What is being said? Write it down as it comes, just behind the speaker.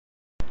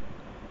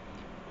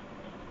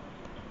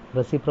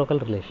Reciprocal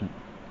relation.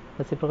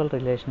 Reciprocal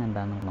relation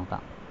എന്താണെന്ന്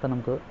നോക്കാം. അപ്പോൾ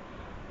നമുക്ക്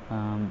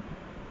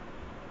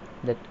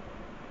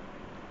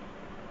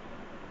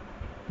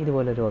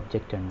ഇതുപോലൊരു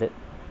ഒബ്ജക്റ്റ് ഉണ്ട്.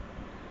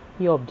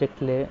 ഈ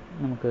ഒബ്ജക്റ്റിൽ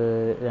നമുക്ക്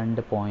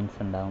 2 പോയിൻറ്റ്സ്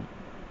ഉണ്ടാവും.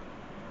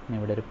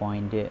 ഇവിടെ ഒരു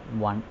പോയിൻറ്റ്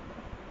 1,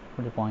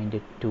 ഒരു പോയിൻറ്റ്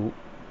 2.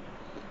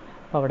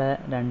 അപ്പോൾ അവിടെ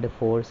 2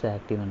 ഫോഴ്സ്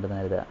ആക്ട് ചെയ്യുന്നുണ്ടെന്ന്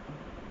കരുതുക.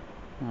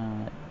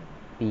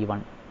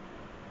 P1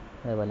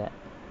 അതേപോലെ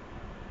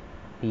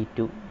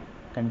P2,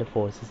 2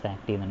 ഫോഴ്സസ്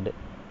ആക്ട് ചെയ്യുന്നുണ്ട്.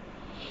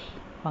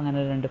 അപ്പോൾ അങ്ങനെ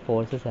 2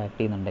 ഫോഴ്സസ് ആക്ട്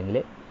ചെയ്യുന്നുണ്ടെങ്കിൽ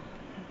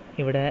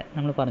ഇവിടെ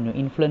നമ്മൾ പറഞ്ഞു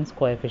ഇൻഫ്ലുവൻസ്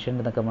കോഎഫിഷ്യൻ്റ്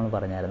എന്നൊക്കെ നമ്മൾ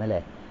പറഞ്ഞായിരുന്നു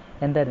അല്ലേ.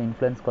 എന്തായിരുന്നു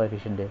ഇൻഫ്ലുവൻസ്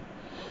കോഎഫിഷ്യൻ്റ്?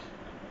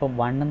 അപ്പം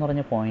 1 എന്ന്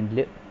പറഞ്ഞ പോയിൻറ്റിൽ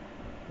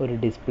ഒരു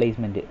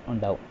ഡിസ്പ്ലേസ്മെൻറ്റ്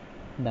ഉണ്ടാവും.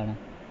 എന്താണ്?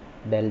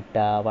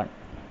 Δ1.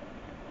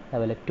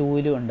 അതുപോലെ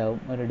 2ലും ഉണ്ടാവും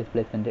ഒരു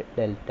ഡിസ്പ്ലേസ്മെൻറ്റ്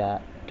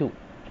Δ2.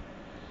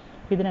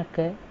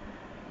 ഇതിനൊക്കെ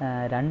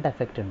 2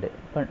 എഫക്റ്റ് ഉണ്ട്.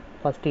 ഇപ്പം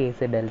ഫസ്റ്റ്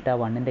കേസ്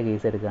Δ1ൻ്റെ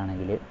കേസ്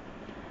എടുക്കുകയാണെങ്കിൽ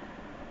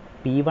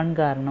P1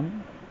 കാരണം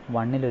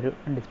 1ലൊരു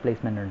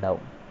ഡിസ്പ്ലേസ്മെൻറ്റ്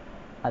ഉണ്ടാവും.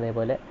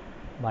 അതേപോലെ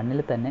 1ൽ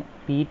തന്നെ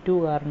P2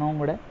 കാരണവും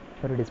കൂടെ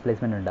ഒരു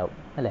ഡിസ്പ്ലേസ്മെൻറ്റ് ഉണ്ടാവും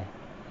അല്ലേ.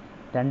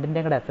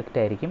 രണ്ടിൻ്റെയും കൂടെ എഫക്റ്റ്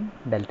ആയിരിക്കും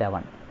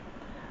Δ1.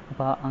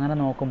 അപ്പോൾ അങ്ങനെ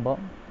നോക്കുമ്പോൾ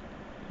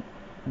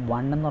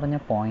 1 എന്ന് പറഞ്ഞ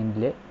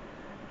പോയിൻറ്റിൽ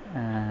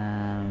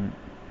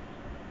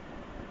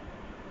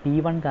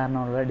P1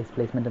 കാരണമുള്ള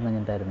ഡിസ്പ്ലേസ്മെൻറ്റ് എന്ന്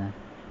പറഞ്ഞാൽ എന്തായിരുന്നു?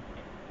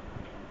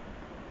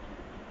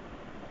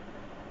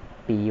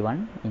 P1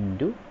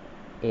 ഇൻറ്റു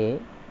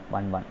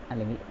A11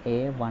 അല്ലെങ്കിൽ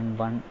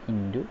A11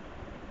 ഇൻറ്റു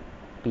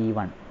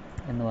P1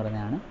 എന്ന്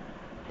പറഞ്ഞാണ്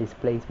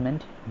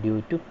displacement due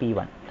to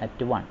P1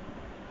 at 1.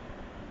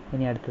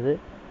 ഇനി അടുത്തത്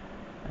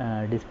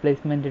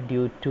displacement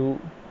due to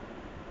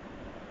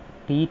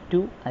P2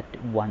 at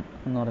 1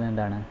 എന്ന് പറഞ്ഞാൽ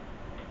എന്താണ്?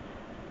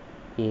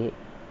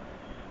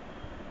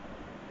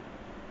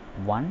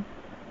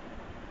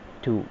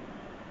 A12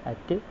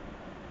 അറ്റ്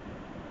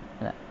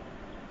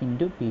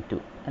ഇൻറ്റു P2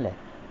 അല്ലേ.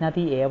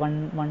 ഇതിനകത്ത് ഈ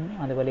A11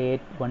 അതുപോലെ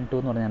A12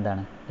 എന്ന് പറഞ്ഞാൽ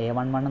എന്താണ്?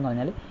 A11 എന്ന്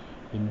പറഞ്ഞാൽ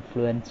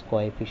ഇൻഫ്ലുവൻസ്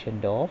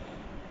കോഎഫിഷ്യൻ്റ് ഓഫ്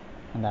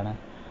എന്താണ്?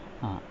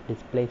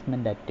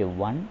 Displacement at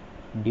 1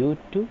 due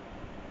to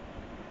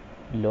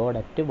load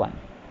at 1.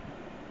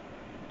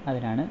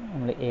 അതിനാണ്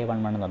നമ്മൾ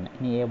A11 എന്ന് പറഞ്ഞത്.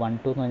 ഇനി A12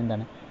 എന്ന് പറഞ്ഞാൽ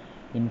എന്താണ്?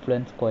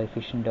 Influence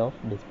coefficient of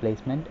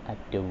displacement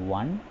at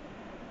 1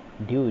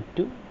 due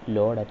to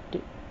load at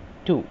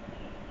 2.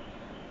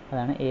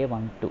 അതാണ്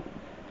A12.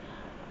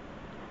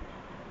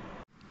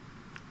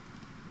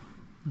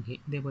 ഓക്കെ,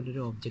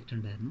 ഇതേപോലൊരു ഒബ്ജക്റ്റ്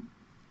ഉണ്ടായിരുന്നു.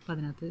 അപ്പോൾ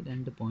അതിനകത്ത്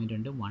 2 പോയിൻ്റ്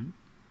ഉണ്ട്, 1,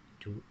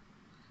 2.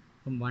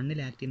 അപ്പം 1ൽ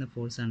ആക്ട് ചെയ്യുന്ന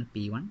ഫോഴ്സാണ്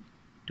P1,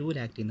 2ൽ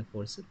ആക്ട് ചെയ്യുന്ന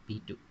ഫോഴ്സ്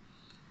P2.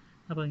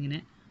 അപ്പോൾ ഇങ്ങനെ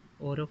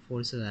ഓരോ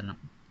ഫോഴ്സ് കാരണം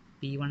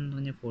P1 എന്ന്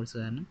പറഞ്ഞ ഫോഴ്സ്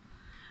കാരണം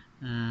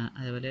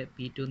അതേപോലെ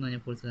P2 എന്ന് പറഞ്ഞ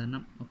ഫോഴ്സ്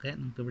കാരണം ഒക്കെ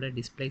നമുക്കിവിടെ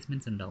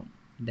ഡിസ്പ്ലേസ്മെൻറ്റ്സ് ഉണ്ടാവും.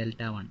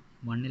 Δ1,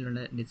 1ലുള്ള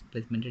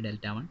ഡിസ്പ്ലേസ്മെൻറ്റ്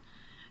Δ1,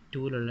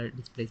 2ലുള്ള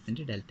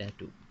ഡിസ്പ്ലേസ്മെൻറ്റ്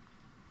Δ2.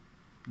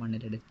 1ലെ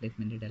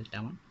displacement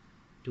Δ1,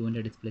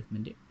 2ൻ്റെ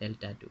displacement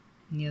Δ2.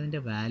 ഇനി അതിൻ്റെ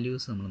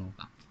വാല്യൂസ് നമ്മൾ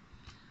നോക്കാം.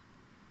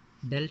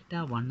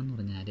 Δ1 എന്ന്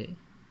പറഞ്ഞാൽ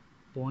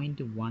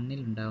പോയിൻറ്റ് 1ൽ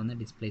ഉണ്ടാകുന്ന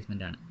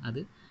ഡിസ്പ്ലേസ്മെൻ്റ് ആണ്.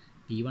 അത്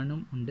P1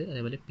 ഉണ്ട്,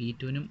 അതേപോലെ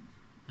P2നും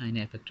അതിന്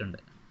എഫക്റ്റ് ഉണ്ട്.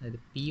 അതായത്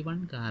P1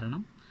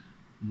 കാരണം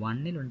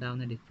 1ൽ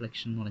ഉണ്ടാകുന്ന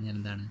ഡിഫ്ലക്ഷൻ എന്ന് പറഞ്ഞാൽ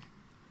എന്താണ്?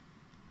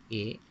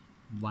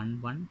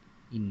 A11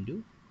 into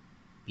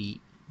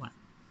P1.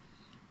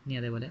 ഇനി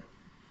അതേപോലെ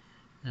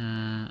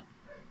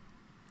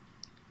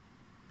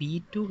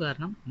P2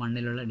 കാരണം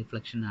 1ലുള്ള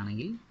ഡിഫ്ലക്ഷൻ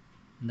ആണെങ്കിൽ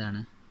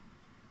എന്താണ്?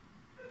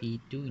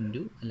 P2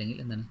 ഇൻറ്റു അല്ലെങ്കിൽ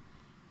എന്താണ്?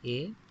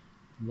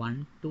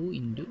 A12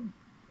 into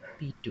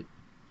P2.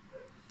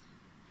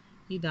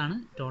 ഇതാണ്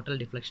ടോട്ടൽ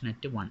ഡിഫ്ലക്ഷൻ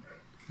അറ്റ് 1.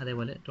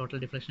 അതേപോലെ ടോട്ടൽ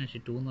ഡിഫ്ലക്ഷൻ അറ്റ്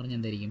 2 എന്ന് പറഞ്ഞാൽ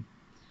എന്തായിരിക്കും?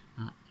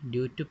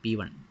 Due to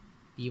P1.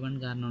 P1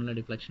 കാരണമുള്ള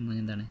ഡിഫ്ലക്ഷൻ എന്ന്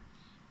പറഞ്ഞാൽ എന്താണ്?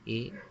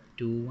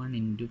 A21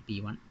 into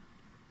P1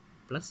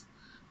 plus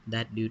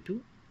that due to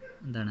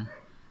എന്താണ്?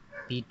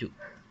 P2.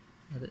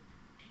 അത്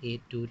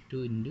A22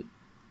 ഇൻറ്റു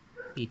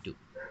P2.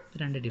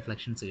 2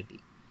 ഡിഫ്ലക്ഷൻസ് കിട്ടി.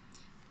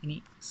 ഇനി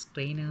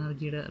സ്ട്രെയിൻ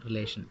എനർജിയുടെ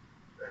റിലേഷൻ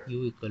U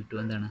ഈക്വൽ ടു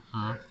എന്താണ്?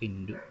 Half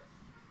into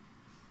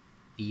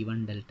P1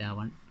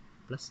 Δ1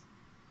 plus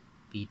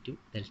P2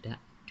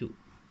 Δ2.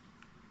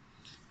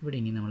 ഇവിടെ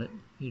ഇനി നമ്മൾ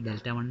ഈ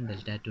Δ1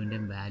 Δ2ൻ്റെ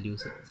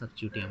വാല്യൂസ്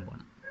സബ്സ്റ്റിറ്റ്യൂട്ട് ചെയ്യാൻ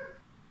പോകണം.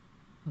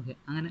 ഓക്കെ,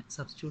 അങ്ങനെ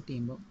സബ്സ്റ്റിറ്റ്യൂട്ട്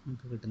ചെയ്യുമ്പോൾ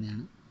നമുക്ക്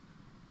കിട്ടുന്നതാണ്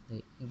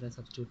ഇവിടെ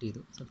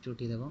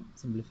സബ്സ്റ്റിറ്റ്യൂട്ട് ചെയ്തപ്പോൾ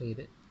സിംപ്ലിഫൈ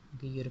ചെയ്ത്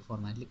നമുക്ക് ഈ ഒരു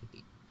ഫോർമാറ്റിൽ കിട്ടി.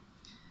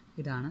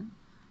 ഇതാണ്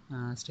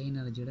സ്ട്രെയിൻ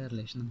എനർജിയുടെ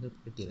റിലേഷൻ നമുക്ക്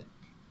കിട്ടിയത്.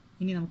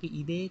 ഇനി നമുക്ക്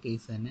ഇതേ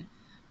കേസ് തന്നെ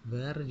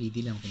വേറെ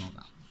രീതിയിൽ നമുക്ക്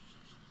നോക്കാം.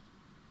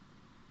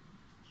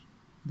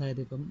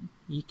 അതായത് ഇപ്പം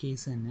ഈ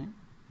കേസ് തന്നെ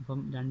ഇപ്പം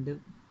 2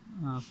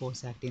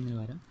 ഫോഴ്സ് ആക്ട് ചെയ്യുന്നതിന്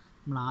പകരം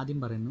നമ്മൾ ആദ്യം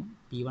പറയുന്നു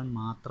P1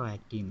 മാത്രം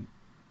ആക്ട് ചെയ്യുന്നു,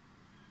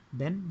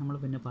 ദെൻ നമ്മൾ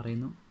പിന്നെ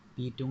പറയുന്നു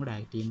P2 കൂടെ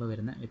ആക്ട് ചെയ്യുമ്പോൾ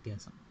വരുന്ന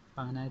വ്യത്യാസം.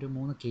 അപ്പം അങ്ങനെ ഒരു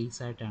 3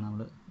 കേസായിട്ടാണ്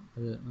നമ്മൾ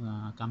അത്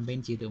കമ്പൈൻ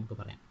ചെയ്ത് നമുക്ക്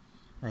പറയാം.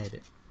 അതായത്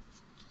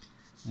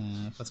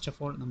ഫസ്റ്റ് ഓഫ്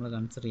ഓൾ നമ്മൾ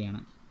കൺസിഡർ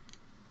ചെയ്യണം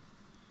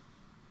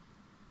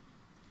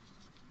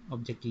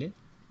ഒബ്ജക്റ്റിൽ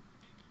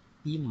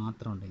P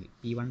മാത്രം ഉണ്ടെങ്കിൽ,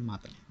 P1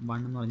 മാത്രം,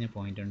 1 എന്ന് പറഞ്ഞ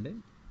പോയിൻ്റ് ഉണ്ട്,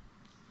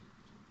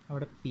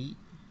 അവിടെ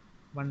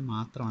P1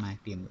 മാത്രമാണ്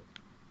ആക്ട് ചെയ്യുന്നത്.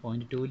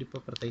 പോയിൻ്റ് 2ൽ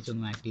ഇപ്പോൾ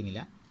പ്രത്യേകിച്ചൊന്നും ആക്ട്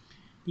ചെയ്യുന്നില്ല,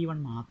 P1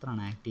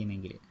 മാത്രമാണ് ആക്ട്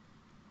ചെയ്യുന്നതെങ്കിൽ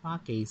ആ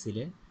കേസിൽ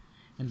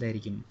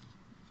എന്തായിരിക്കും?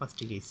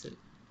 ഫസ്റ്റ് കേസ്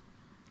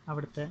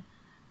അവിടുത്തെ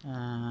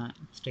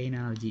സ്ട്രെയിൻ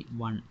എനർജി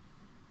 1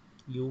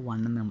 U1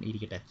 എന്ന്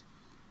ഇരിക്കട്ടെ,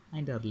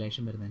 അതിൻ്റെ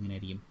റിലേഷൻ വരുന്നത്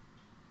എങ്ങനെയായിരിക്കും?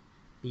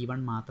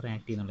 P1 മാത്രം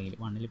ആക്ട് ചെയ്യുന്നുണ്ടെങ്കിൽ,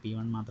 1ൽ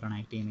P1 മാത്രമാണ്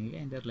ആക്ട് ചെയ്യുന്നതെങ്കിൽ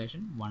അതിൻ്റെ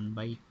relation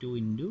 1/2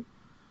 into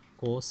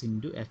cos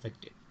into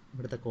effect.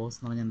 ഇവിടുത്തെ കോസ്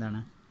എന്ന് പറഞ്ഞാൽ എന്താണ്?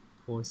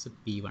 ഫോഴ്സ്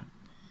P1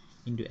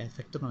 ഇൻറ്റു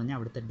എഫക്റ്റ് എന്ന് പറഞ്ഞാൽ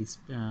അവിടുത്തെ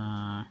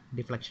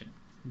ഡിഫ്ലക്ഷൻ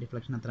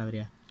എത്ര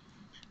വരിക?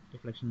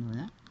 ഡിഫ്ലക്ഷൻ എന്ന്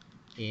പറഞ്ഞാൽ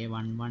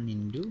A11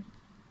 ഇൻറ്റു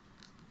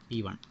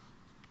P1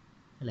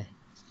 അല്ലേ?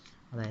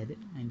 അതായത്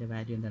അതിൻ്റെ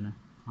വാല്യൂ എന്താണ്?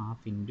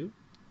 1/2 into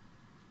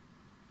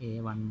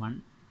A11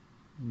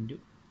 into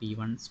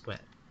P1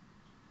 square.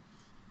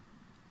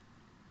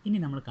 ഇനി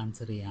നമ്മൾ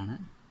കൺസിഡർ ചെയ്യുകയാണ്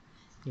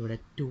ഇവിടെ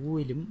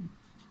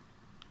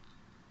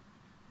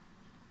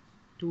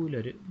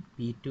 2ലൊരു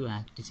P2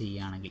 ആക്ട്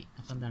ചെയ്യുകയാണെങ്കിൽ,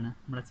 അപ്പോൾ എന്താണ്?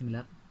 നമ്മളെ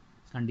സിമിലർ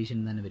കണ്ടീഷൻ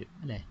തന്നെ വരും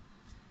അല്ലേ?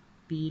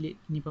 പിയിൽ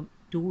ഇനിയിപ്പം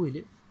 2ൽ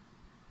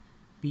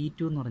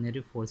P2 എന്ന്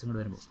പറഞ്ഞൊരു ഫോഴ്സും കൂടെ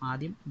വരുമ്പോൾ,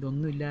 ആദ്യം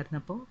ഇതൊന്നും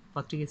ഇല്ലായിരുന്നപ്പോൾ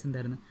ഫസ്റ്റ് കേസ്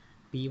എന്തായിരുന്നു?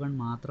 P1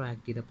 മാത്രം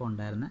ആക്ട് ചെയ്തപ്പോൾ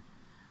ഉണ്ടായിരുന്ന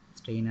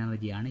സ്ട്രെയിൻ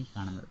എനർജിയാണ് ഈ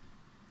കാണുന്നത്.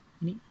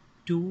 ഇനി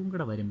 2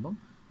 കൂടെ വരുമ്പം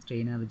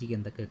സ്ട്രെയിൻ എനർജിക്ക്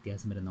എന്തൊക്കെ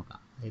വ്യത്യാസം വരും നോക്കാം.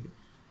 അതായത്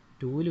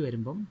 2ൽ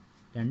വരുമ്പം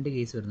 2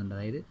 കേസ് വരുന്നുണ്ട്.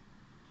 അതായത്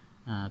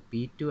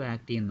P2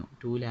 ആക്ട് ചെയ്യുന്നു,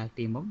 2ൽ ആക്ട്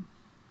ചെയ്യുമ്പം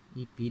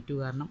ഈ P2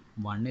 കാരണം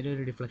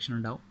 1ലൊരു ഡിഫ്ലക്ഷൻ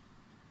ഉണ്ടാവും,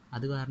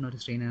 അത് കാരണം ഒരു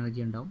സ്ട്രെയിൻ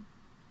എനർജി ഉണ്ടാവും.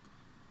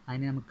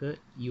 അതിന് നമുക്ക്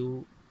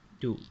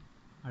U2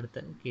 അടുത്ത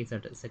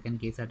കേസായിട്ട്, സെക്കൻഡ്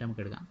കേസായിട്ട്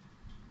നമുക്ക് എടുക്കാം.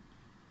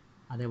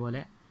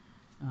 അതേപോലെ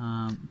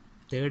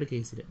തേർഡ്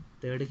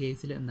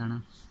കേസിൽ എന്താണ്?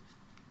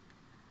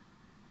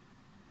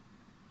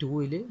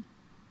 2ൽ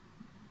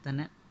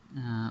തന്നെ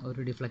ഒരു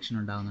ഡിഫ്ലക്ഷൻ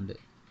ഉണ്ടാകുന്നുണ്ട്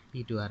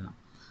P2 കാരണം,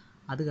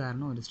 അത്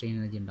കാരണം ഒരു സ്ട്രെയിൻ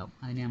എനർജി ഉണ്ടാവും.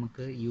 അതിനെ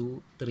നമുക്ക്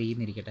U3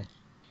 എന്നിരിക്കട്ടെ,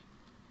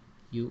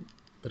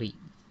 U3.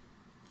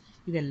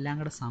 ഇതെല്ലാം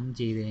കൂടെ സം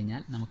ചെയ്ത്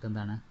കഴിഞ്ഞാൽ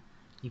നമുക്കെന്താണ്?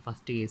 ഈ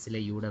ഫസ്റ്റ് കേസിലെ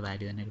യുടെ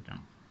വാല്യൂ തന്നെ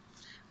കിട്ടണം.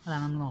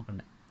 അതാണ് നമ്മൾ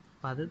നോക്കേണ്ടത്.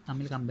 അപ്പോൾ അത്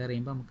തമ്മിൽ കമ്പയർ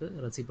ചെയ്യുമ്പോൾ നമുക്ക്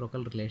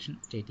റെസിപ്രോക്കൽ റിലേഷൻ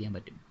സ്റ്റേറ്റ് ചെയ്യാൻ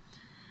പറ്റും.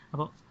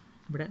 അപ്പോൾ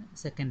ഇവിടെ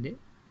സെക്കൻഡ്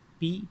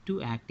P2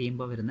 ആക്ട്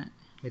ചെയ്യുമ്പോൾ വരുന്ന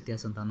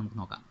വ്യത്യാസം എന്താണെന്ന് നമുക്ക്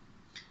നോക്കാം.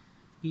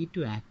 P2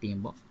 ആക്ട്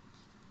ചെയ്യുമ്പോൾ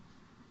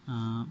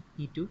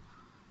P2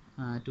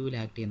 2ൽ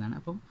ആക്ട് ചെയ്യുന്നതാണ്.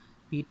 അപ്പം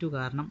P2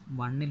 കാരണം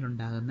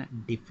 1ലുണ്ടാകുന്ന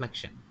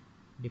ഡിഫ്ലക്ഷൻ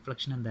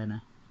എന്താണ്?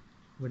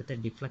 ഇവിടുത്തെ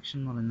ഡിഫ്ലക്ഷൻ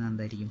എന്ന് പറയുന്നത്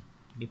എന്തായിരിക്കും?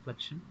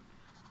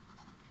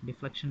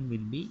 ഡിഫ്ലക്ഷൻ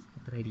വിൽ ബി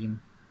എത്രയായിരിക്കും?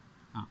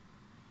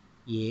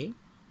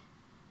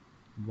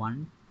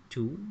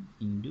 A12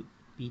 ഇൻറ്റു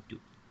P2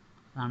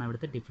 അതാണ്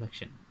ഇവിടുത്തെ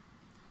ഡിഫ്ലക്ഷൻ.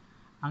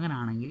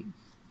 അങ്ങനെയാണെങ്കിൽ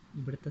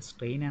ഇവിടുത്തെ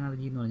സ്ട്രെയിൻ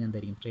എനർജി എന്ന് പറഞ്ഞാൽ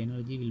എന്തായിരിക്കും? Strain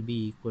energy will be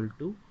equal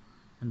to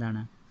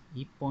എന്താണ്?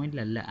 ഈ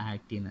പോയിന്റിലല്ല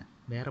ആക്ട് ചെയ്യുന്നത്,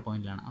 വേറെ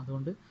പോയിന്റിലാണ്.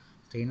 അതുകൊണ്ട്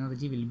strain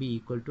energy will be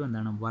equal to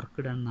എന്താണ്?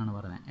 വർക്ക് ഡൺ എന്നാണ്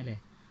പറയുന്നത് അല്ലേ?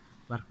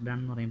 വർക്ക് ഡൺ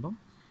എന്ന് പറയുമ്പം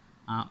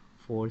ആ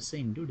ഫോഴ്സ്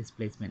ഇൻറ്റു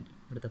ഡിസ്പ്ലേസ്മെൻറ്റ്.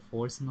 ഇവിടുത്തെ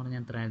ഫോഴ്സ് എന്ന്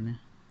പറഞ്ഞാൽ എത്രയായിരുന്നു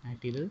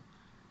ആക്ട് ചെയ്തത്?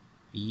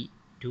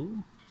 P2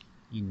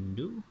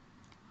 ഇൻറ്റു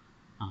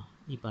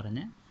ഈ പറഞ്ഞ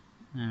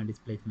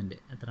ഡിസ്പ്ലേസ്മെൻറ്റ്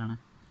എത്രയാണ്?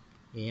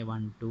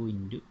 A12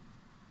 into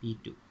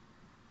P2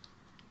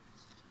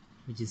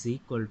 which is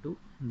equal to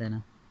എന്താണ്?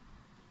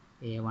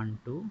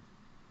 A12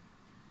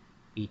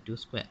 P2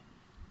 square.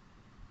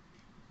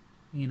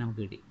 ഇങ്ങനെ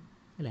നമുക്ക് കിട്ടി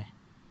അല്ലേ?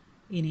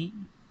 ഇനി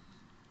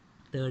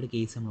തേർഡ്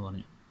കേസ് നമ്മൾ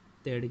പറഞ്ഞു.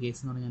 തേർഡ് കേസ്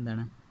എന്ന് പറഞ്ഞാൽ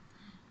എന്താണ്?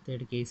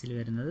 തേർഡ് കേസിൽ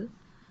വരുന്നത്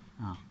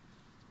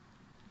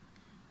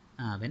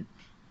അവൻ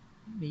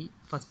ഈ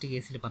ഫസ്റ്റ്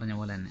കേസിൽ പറഞ്ഞ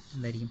പോലെ തന്നെ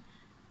എന്തായിരിക്കും?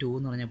 2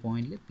 എന്ന് പറഞ്ഞ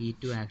പോയിന്റിൽ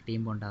P2 ആക്ട്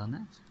ചെയ്യുമ്പോൾ ഉണ്ടാകുന്ന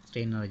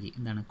സ്ട്രെയിൻ എനർജി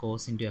എന്താണ്?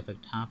 Cos into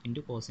effect, 1/2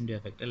 into cos into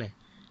effect അല്ലേ?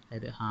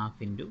 അതായത്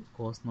 1/2 ഇൻറ്റു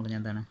കോസ് എന്ന്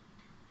പറഞ്ഞാൽ എന്താണ്?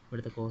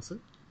 ഇവിടുത്തെ കോസ്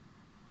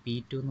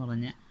P2 എന്ന്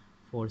പറഞ്ഞ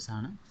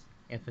ഫോഴ്സാണ്.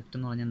 എഫക്റ്റ്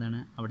എന്ന് പറഞ്ഞാൽ എന്താണ്?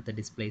 അവിടുത്തെ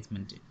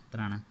ഡിസ്പ്ലേസ്മെൻറ്റ്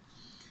എത്രയാണ്?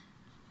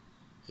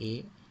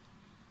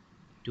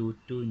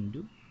 A22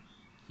 into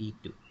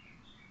P2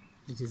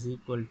 which is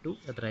equal to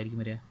എത്ര ആയിരിക്കും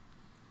വരിക?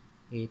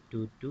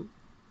 A22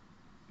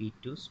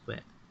 P2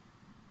 square.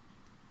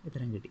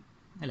 ഇത്രയും കിട്ടി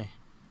അല്ലേ?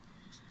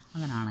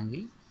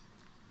 അങ്ങനെയാണെങ്കിൽ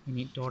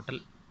ഇനി ടോട്ടൽ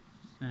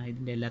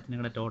ഇതിൻ്റെ എല്ലാത്തിനും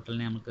കൂടെ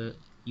ടോട്ടലിനെ നമുക്ക്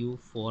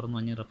U4 എന്ന്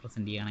പറഞ്ഞ്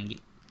റെപ്രസെൻറ്റ് ചെയ്യുകയാണെങ്കിൽ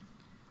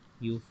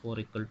U4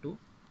 equal to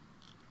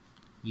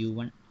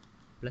U1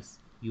 plus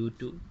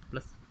U2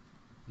 plus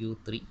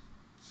U3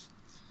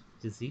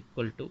 is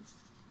equal to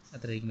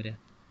എത്രയായിരിക്കും വരിക?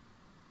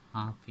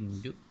 1/2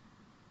 into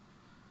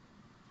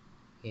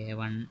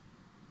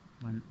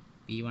A11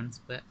 P1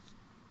 square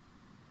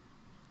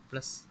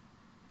plus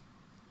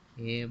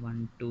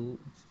A12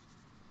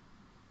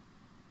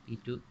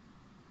 P2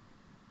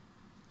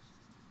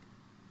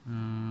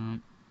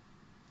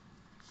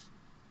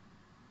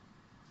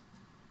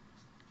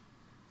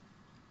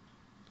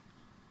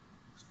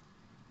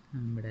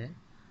 ഇവിടെ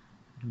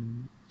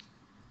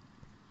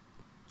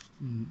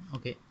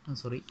ഓക്കെ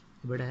സോറി,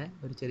 ഇവിടെ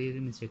ഒരു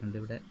ചെറിയൊരു മിസ്റ്റേക്ക് ഉണ്ട്.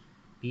 ഇവിടെ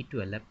P2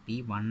 അല്ല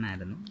P1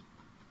 ആയിരുന്നു.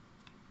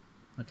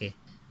 ഓക്കെ,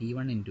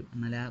 P1 ഇൻറ്റു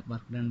എന്നാലേ ആ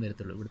വർക്ക് ഡൺ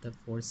വരത്തുള്ളൂ. ഇവിടുത്തെ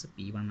ഫോഴ്സ്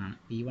P1 ആണ്.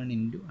 P1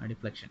 ഇൻറ്റു ആ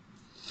ഡിഫ്ലക്ഷൻ.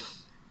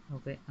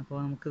 ഓക്കെ, അപ്പോൾ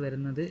നമുക്ക്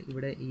വരുന്നത്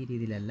ഇവിടെ ഈ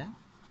രീതിയിലല്ല,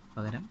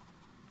 പകരം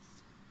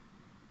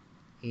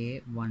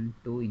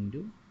A12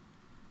 ഇൻറ്റു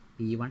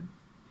P1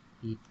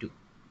 P2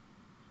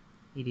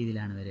 ഈ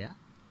രീതിയിലാണ് വരിക.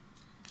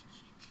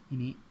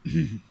 ഇനി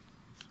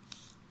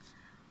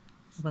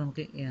അപ്പോൾ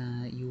നമുക്ക്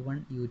U1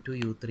 U2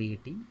 U3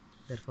 കിട്ടി.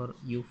 therefore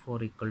U4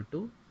 equal to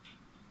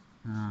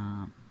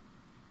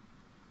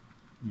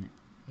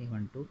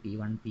A12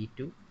 P1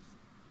 P2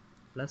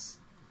 plus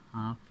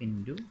half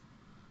into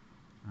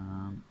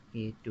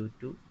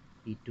A22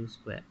 P2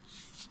 square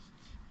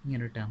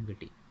ഇങ്ങനൊരു ടേം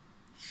കിട്ടി.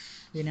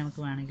 ഇതിനെ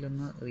നമുക്ക് വേണമെങ്കിൽ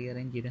ഒന്ന്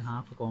റീഅറേഞ്ച് ചെയ്ത്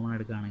ഹാഫ് കോമൺ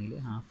എടുക്കുകയാണെങ്കിൽ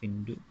half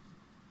into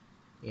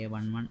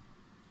A11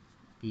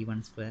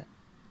 P1 square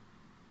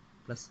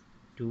plus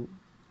 2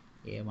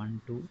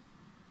 A12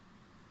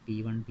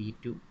 P1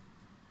 P2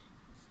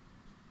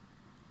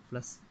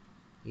 plus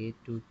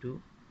A22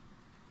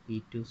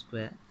 P2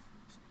 square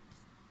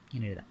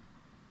ഇങ്ങനെ എഴുതാം.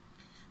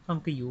 അപ്പോൾ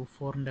നമുക്ക്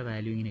U4ൻ്റെ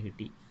വാല്യൂ ഇങ്ങനെ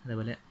കിട്ടി.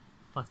 അതേപോലെ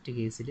ഫസ്റ്റ്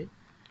കേസിൽ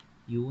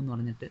U എന്ന്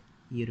പറഞ്ഞിട്ട്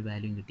ഈ ഒരു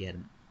വാല്യൂ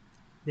കിട്ടിയായിരുന്നു.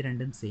 ഇത്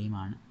രണ്ടും സെയിം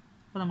ആണ്.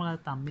 അപ്പോൾ നമ്മളത്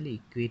തമ്മിൽ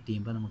ഇക്വേറ്റ്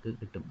ചെയ്യുമ്പോൾ നമുക്ക്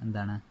കിട്ടും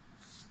എന്താണ്,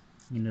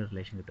 ഇങ്ങനൊരു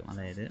റിലേഷൻ കിട്ടും.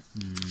 അതായത്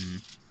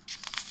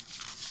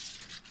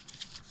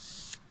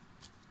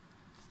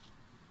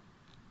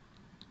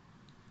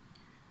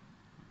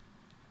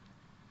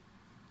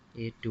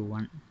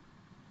A21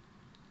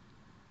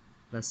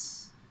 plus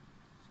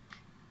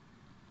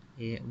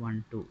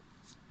A12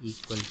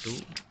 equal to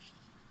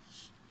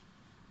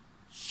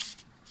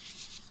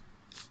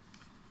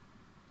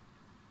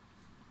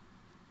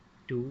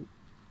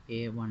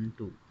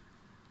 2A12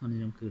 എന്ന്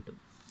നമുക്ക് കിട്ടും.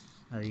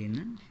 അതിൽ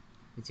നിന്ന്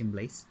which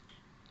implies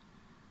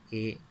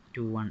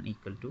A21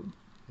 equal to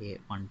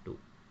A12.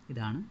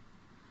 ഇതാണ്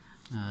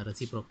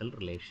റെസിപ്രോക്കൽ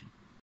റിലേഷൻ.